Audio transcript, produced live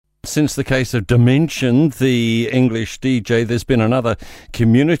since the case of Dimension, the English DJ, there's been another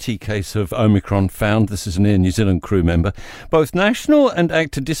community case of Omicron found. This is an Air New Zealand crew member. Both National and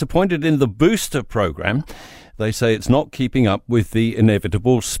ACT are disappointed in the booster program. They say it's not keeping up with the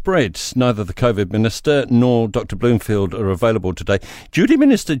inevitable spreads. Neither the COVID minister nor Dr Bloomfield are available today. Duty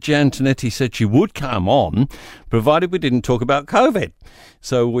Minister Jan Tinetti said she would come on, provided we didn't talk about COVID.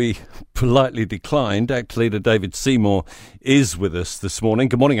 So we politely declined. ACT leader David Seymour is with us this morning.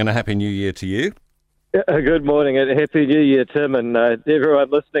 Good morning and a Happy New Year to you. Good morning and Happy New Year, Tim, and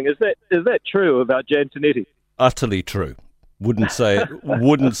everyone listening. Is that true about Jan Tinetti? Utterly true. Wouldn't say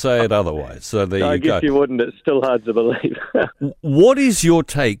it otherwise. So there you go. I guess you wouldn't. It's still hard to believe. What is your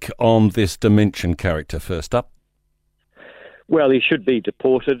take on this Dimension character, first up? Well, he should be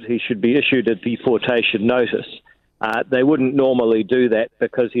deported. He should be issued a deportation notice. They wouldn't normally do that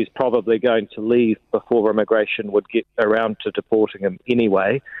because he's probably going to leave before immigration would get around to deporting him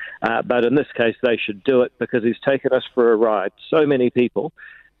anyway. But in this case, they should do it because he's taken us for a ride. So many people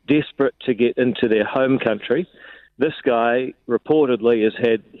desperate to get into their home country. This guy reportedly has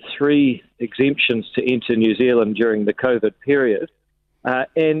had 3 exemptions to enter New Zealand during the COVID period. And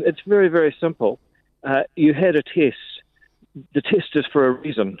it's very, very simple. You had a test. The test is for a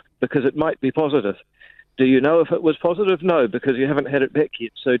reason, because it might be positive. Do you know if it was positive? No, because you haven't had it back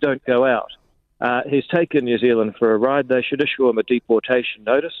yet, so don't go out. He's taken New Zealand for a ride. They should issue him a deportation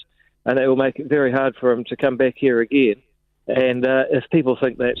notice, and it will make it very hard for him to come back here again. And if people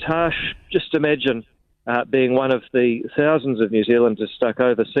think that's harsh, just imagine being one of the thousands of New Zealanders stuck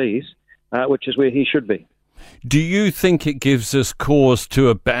overseas, which is where he should be. Do you think it gives us cause to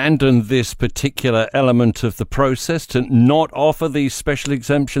abandon this particular element of the process, to not offer these special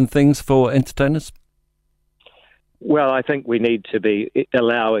exemption things for entertainers? Well, I think we need to be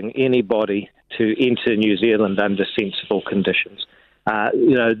allowing anybody to enter New Zealand under sensible conditions.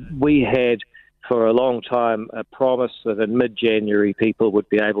 We had for a long time a promise that in mid-January people would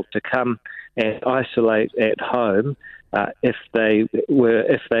be able to come and isolate at home if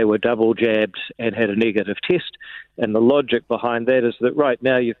they were double jabbed and had a negative test. And the logic behind that is that right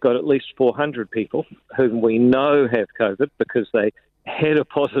now you've got at least 400 people whom we know have COVID because they had a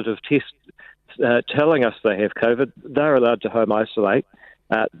positive test telling us they have COVID. They're allowed to home isolate.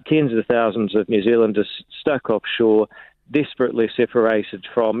 Tens of thousands of New Zealanders stuck offshore, desperately separated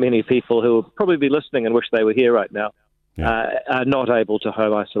from many people who will probably be listening and wish they were here right now, are not able to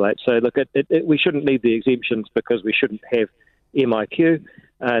home isolate. So look, we shouldn't need the exemptions because we shouldn't have MIQ.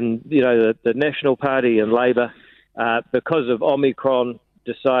 And, the National Party and Labour, because of Omicron,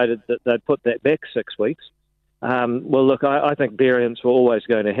 decided that they'd put that back 6 weeks. Well, look, I think variants were always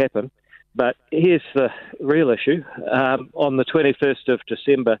going to happen. But here's the real issue. On the 21st of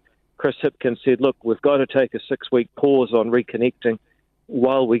December, Chris Hipkins said, look, we've got to take a 6-week pause on reconnecting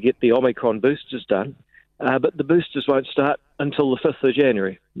while we get the Omicron boosters done. But the boosters won't start until the 5th of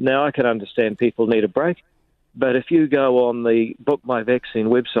January. Now, I can understand people need a break, but if you go on the Book My Vaccine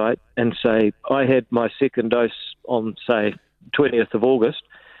website and say, I had my second dose on, say, 20th of August,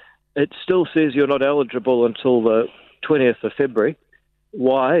 it still says you're not eligible until the 20th of February.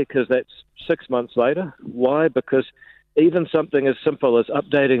 Why? Because that's 6 months later. Why? Because even something as simple as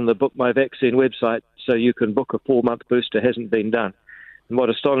updating the Book My Vaccine website so you can book a 4-month booster hasn't been done. And what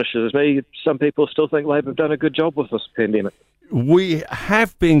astonishes me, some people still think Labor have done a good job with this pandemic. We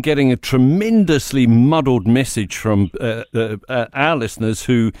have been getting a tremendously muddled message from our listeners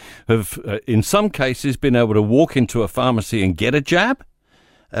who have, in some cases, been able to walk into a pharmacy and get a jab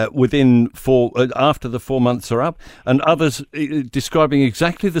after the 4 months are up, and others describing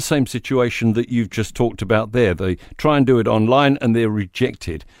exactly the same situation that you've just talked about there. They try and do it online and they're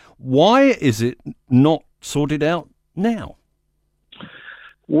rejected. Why is it not sorted out now?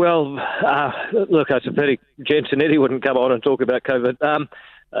 Well, look, it's a pity Jan Tinetti wouldn't come on and talk about COVID.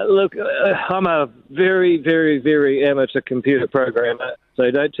 Look, I'm a very, very, very amateur computer programmer,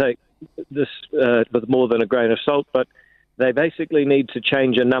 so don't take this with more than a grain of salt, but they basically need to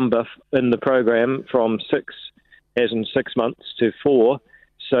change a number in the program from 6, as in 6 months, to 4,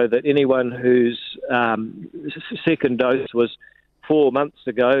 so that anyone whose second dose was 4 months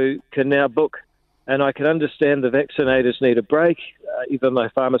ago can now book. And I can understand the vaccinators need a break, even though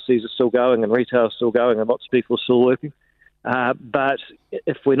pharmacies are still going and retail is still going and lots of people are still working. But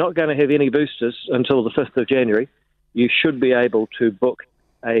if we're not going to have any boosters until the 5th of January, you should be able to book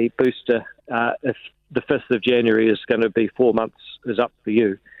a booster if the 5th of January is going to be 4 months is up for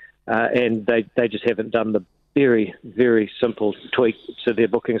you. And they just haven't done the very, very simple tweak to their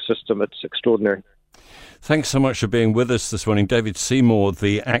booking system. It's extraordinary. Thanks so much for being with us this morning. David Seymour,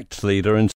 the ACT leader. And